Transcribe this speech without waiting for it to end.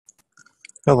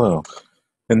Hello.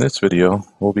 In this video,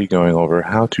 we'll be going over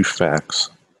how to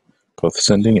fax, both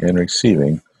sending and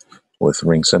receiving, with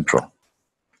Ringcentral.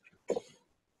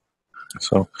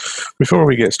 So, before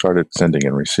we get started sending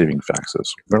and receiving faxes,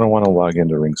 we're going to want to log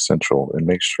into Ringcentral and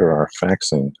make sure our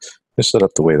faxing is set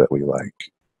up the way that we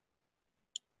like.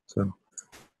 So,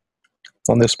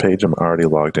 on this page, I'm already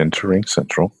logged into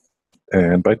Ringcentral,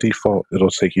 and by default, it'll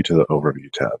take you to the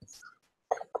Overview tab.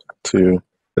 To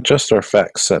adjust our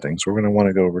fax settings, we're going to want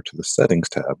to go over to the Settings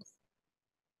tab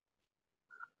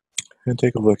and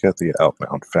take a look at the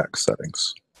outbound fax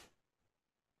settings.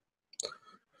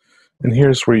 And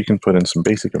here's where you can put in some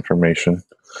basic information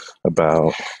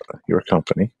about your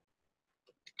company.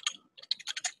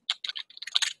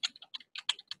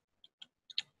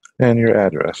 And your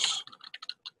address.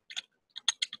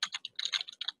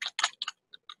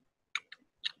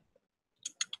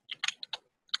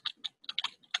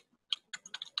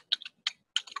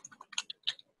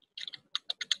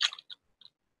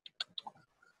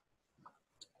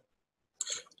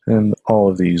 And all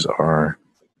of these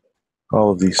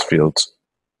fields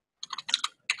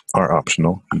are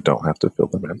optional. You don't have to fill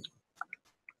them in.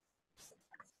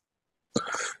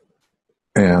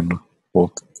 And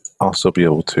we'll also be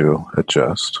able to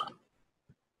adjust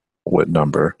what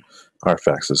number our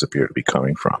faxes appear to be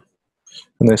coming from.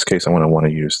 In this case, I'm going to want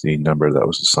to use the number that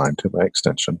was assigned to my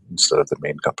extension instead of the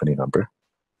main company number.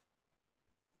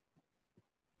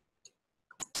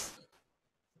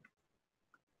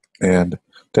 And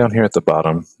down here at the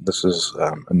bottom, this is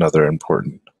another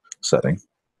important setting.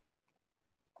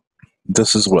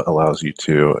 This is what allows you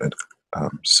to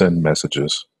send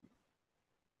messages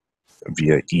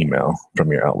via email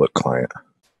from your Outlook client.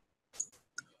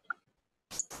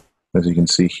 As you can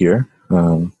see here,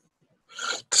 to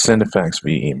send a fax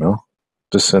via email,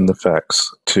 to send the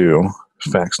fax to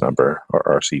fax number or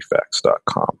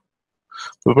rcfax.com.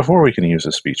 But before we can use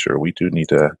this feature, we do need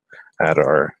to add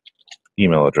our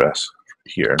email address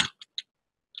here.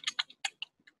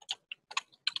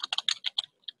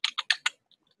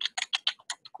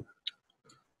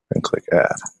 And click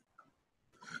Add.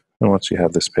 And once you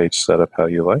have this page set up how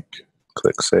you like,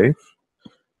 click Save.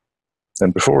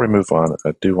 And before we move on,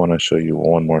 I do want to show you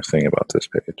one more thing about this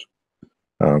page.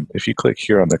 If you click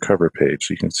here on the cover page,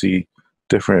 you can see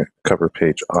different cover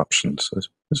page options.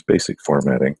 This basic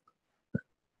formatting.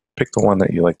 Pick the one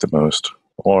that you like the most,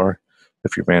 or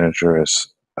if your manager has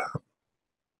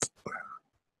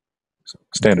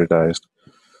standardized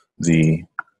the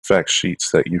fax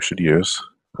sheets that you should use,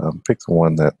 pick the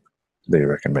one that they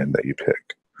recommend that you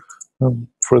pick.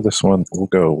 For this one, we'll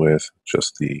go with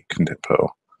just the Condipo.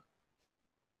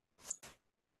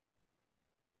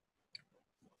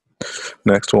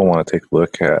 Next, we'll want to take a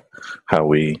look at how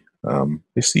we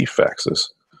receive faxes.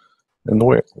 And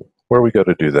where we go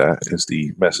to do that is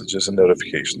the Messages and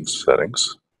Notifications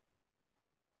settings.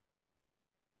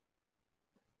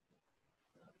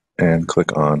 And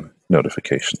click on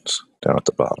Notifications down at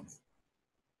the bottom.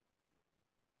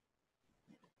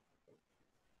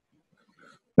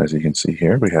 As you can see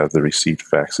here, we have the Received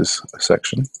Faxes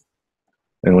section.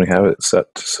 And we have it set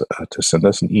to send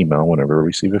us an email whenever we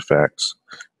receive a fax,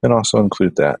 and also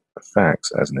include that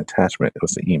fax as an attachment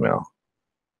with the email.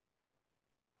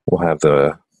 We'll have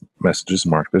the messages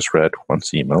marked as read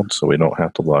once emailed, so we don't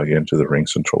have to log into the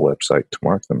Ringcentral website to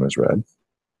mark them as read.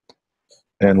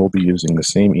 And we'll be using the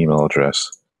same email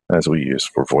address as we use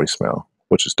for voicemail,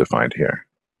 which is defined here.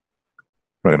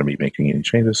 I'm not going to be making any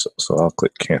changes, so I'll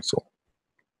click Cancel.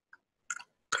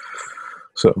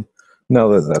 So now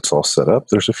that that's all set up,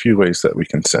 there's a few ways that we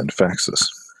can send faxes.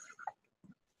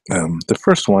 The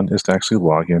first one is to actually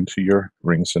log into your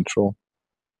Ringcentral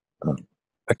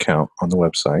account on the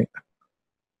website.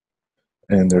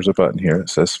 And there's a button here that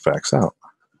says Fax Out.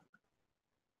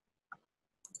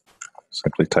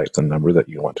 Simply type the number that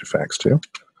you want to fax to.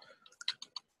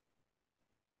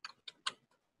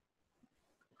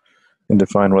 And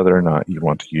define whether or not you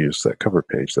want to use that cover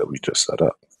page that we just set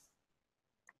up.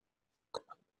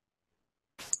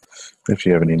 If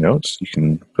you have any notes, you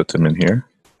can put them in here.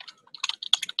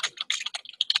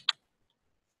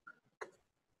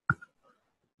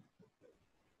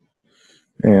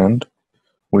 And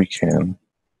we can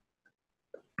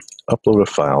upload a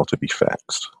file to be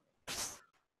faxed.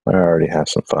 I already have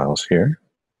some files here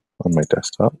on my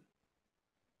desktop.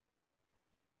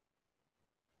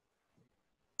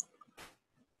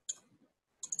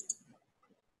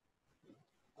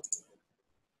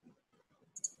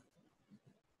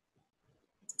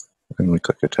 And we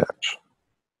click Attach.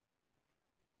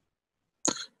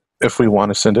 If we want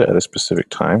to send it at a specific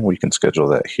time, we can schedule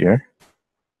that here.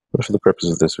 But for the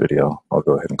purpose of this video, I'll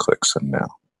go ahead and click Send Now.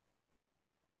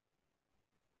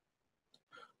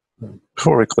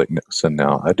 Before we click Send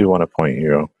Now, I do want to point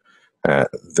you at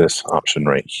this option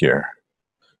right here.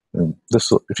 And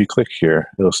this, if you click here,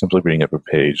 it'll simply bring up a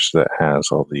page that has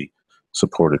all the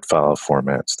supported file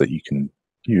formats that you can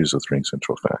use with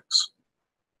Ringcentral Fax.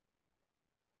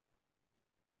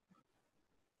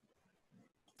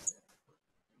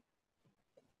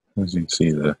 As you can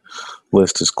see, the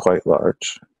list is quite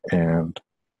large and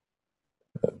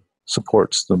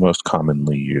supports the most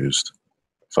commonly used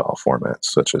file formats,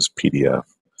 such as PDF,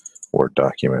 Word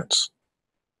documents,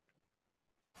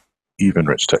 even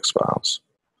rich text files.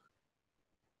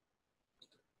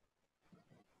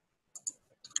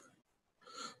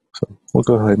 So we'll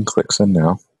go ahead and click Send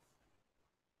Now.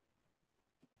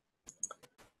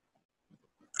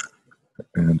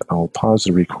 And I'll pause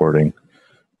the recording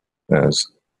as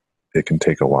it can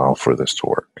take a while for this to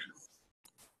work.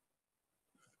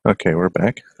 Okay, we're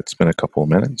back. It's been a couple of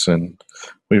minutes and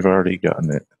we've already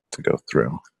gotten it to go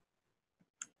through.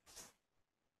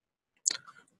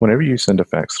 Whenever you send a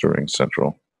fax through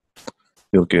Ringcentral,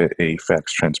 you'll get a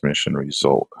fax transmission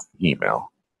result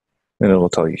email. And it will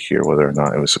tell you here whether or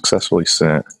not it was successfully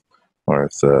sent, or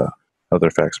if the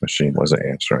other fax machine wasn't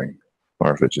answering,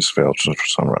 or if it just failed for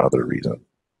some other reason.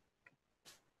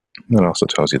 And it also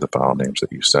tells you the file names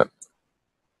that you sent.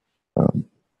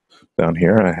 Down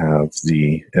here I have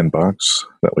the inbox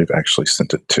that we've actually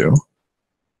sent it to.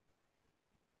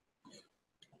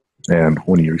 And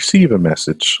when you receive a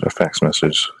message, a fax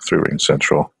message through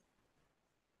Ringcentral,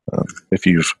 if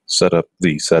you've set up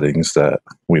the settings that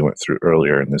we went through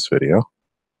earlier in this video,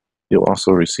 you'll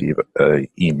also receive an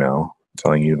email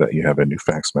telling you that you have a new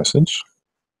fax message,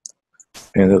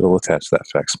 and it will attach that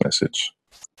fax message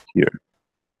here.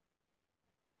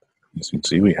 As you can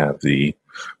see, we have the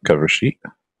cover sheet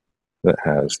that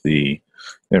has the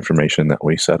information that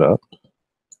we set up.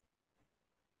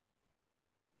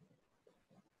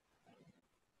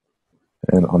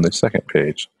 And on the second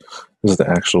page is the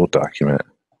actual document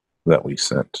that we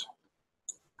sent.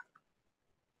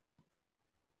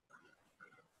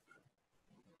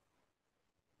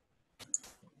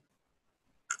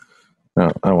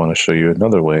 Now, I want to show you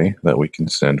another way that we can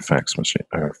send fax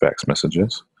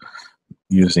messages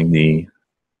using the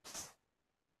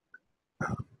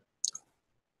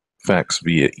fax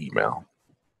via email.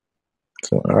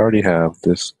 So I already have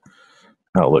this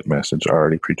Outlook message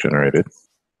already pre-generated.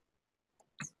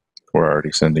 We're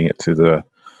already sending it to the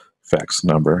fax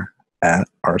number at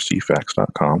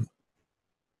rcfax.com.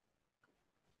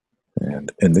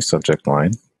 And in the subject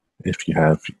line, if you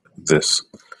have this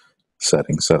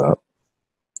setting set up,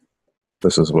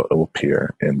 this is what will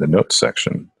appear in the notes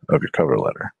section of your cover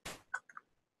letter.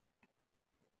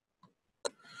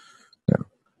 Now,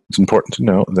 it's important to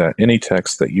note that any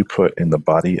text that you put in the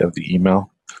body of the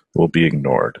email will be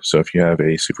ignored. So if you have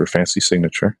a super fancy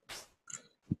signature,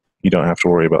 you don't have to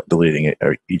worry about deleting it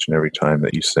each and every time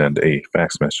that you send a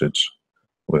fax message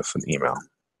with an email.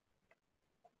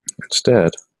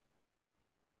 Instead,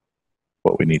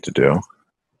 what we need to do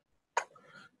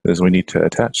is we need to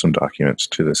attach some documents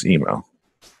to this email.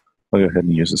 I'll go ahead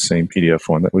and use the same PDF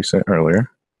one that we sent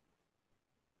earlier.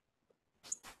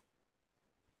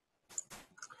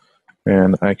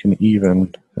 And I can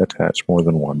even attach more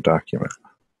than one document.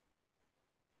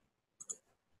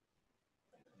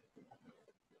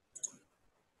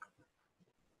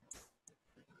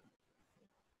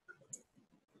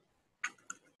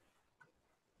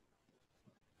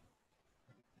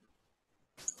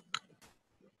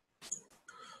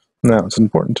 Now, it's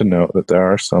important to note that there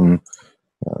are some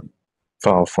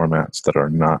file formats that are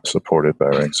not supported by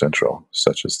Ringcentral,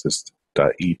 such as this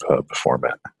 .epub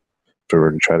format. If we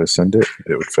were to try to send it,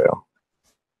 it would fail.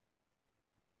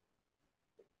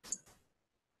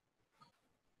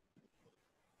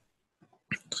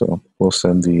 So we'll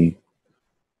send the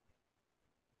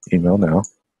email now.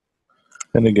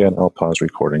 And again, I'll pause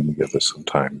recording to give this some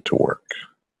time to work.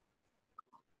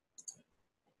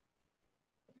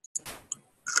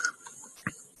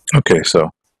 Okay, so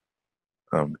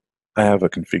I have a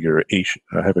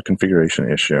configuration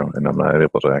issue, and I'm not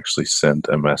able to actually send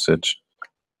a message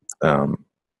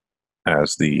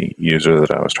as the user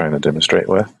that I was trying to demonstrate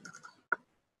with,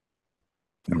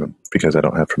 because I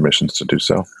don't have permissions to do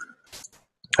so.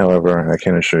 However, I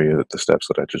can assure you that the steps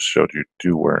that I just showed you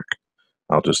do work.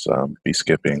 I'll just be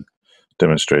skipping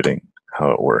demonstrating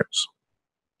how it works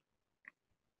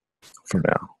for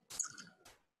now.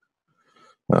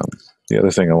 The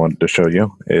other thing I wanted to show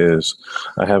you is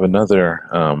I have another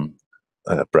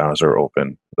browser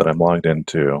open that I'm logged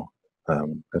into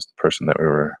as the person that we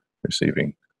were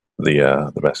receiving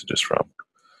the messages from.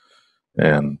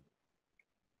 And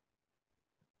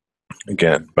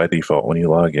Again, by default, when you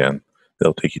log in,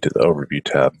 they'll take you to the Overview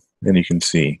tab, and you can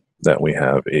see that we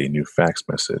have a new fax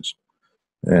message,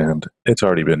 and it's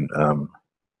already been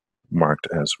marked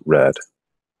as read.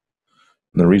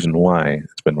 And the reason why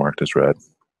it's been marked as read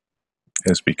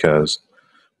is because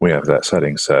we have that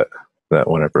setting set that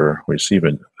whenever we receive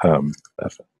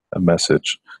a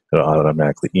message, it'll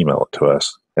automatically email it to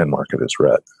us and mark it as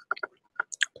read.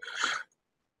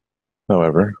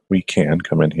 However, we can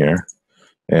come in here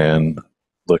and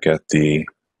look at the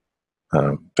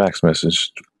fax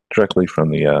message directly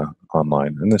from the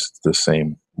online, and this is the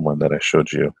same one that I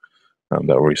showed you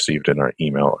that we received in our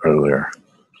email earlier.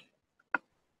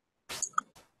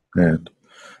 And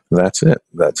that's it.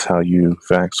 That's how you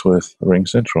fax with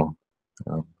Ringcentral.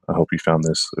 I hope you found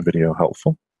this video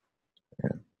helpful.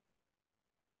 And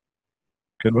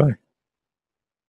goodbye.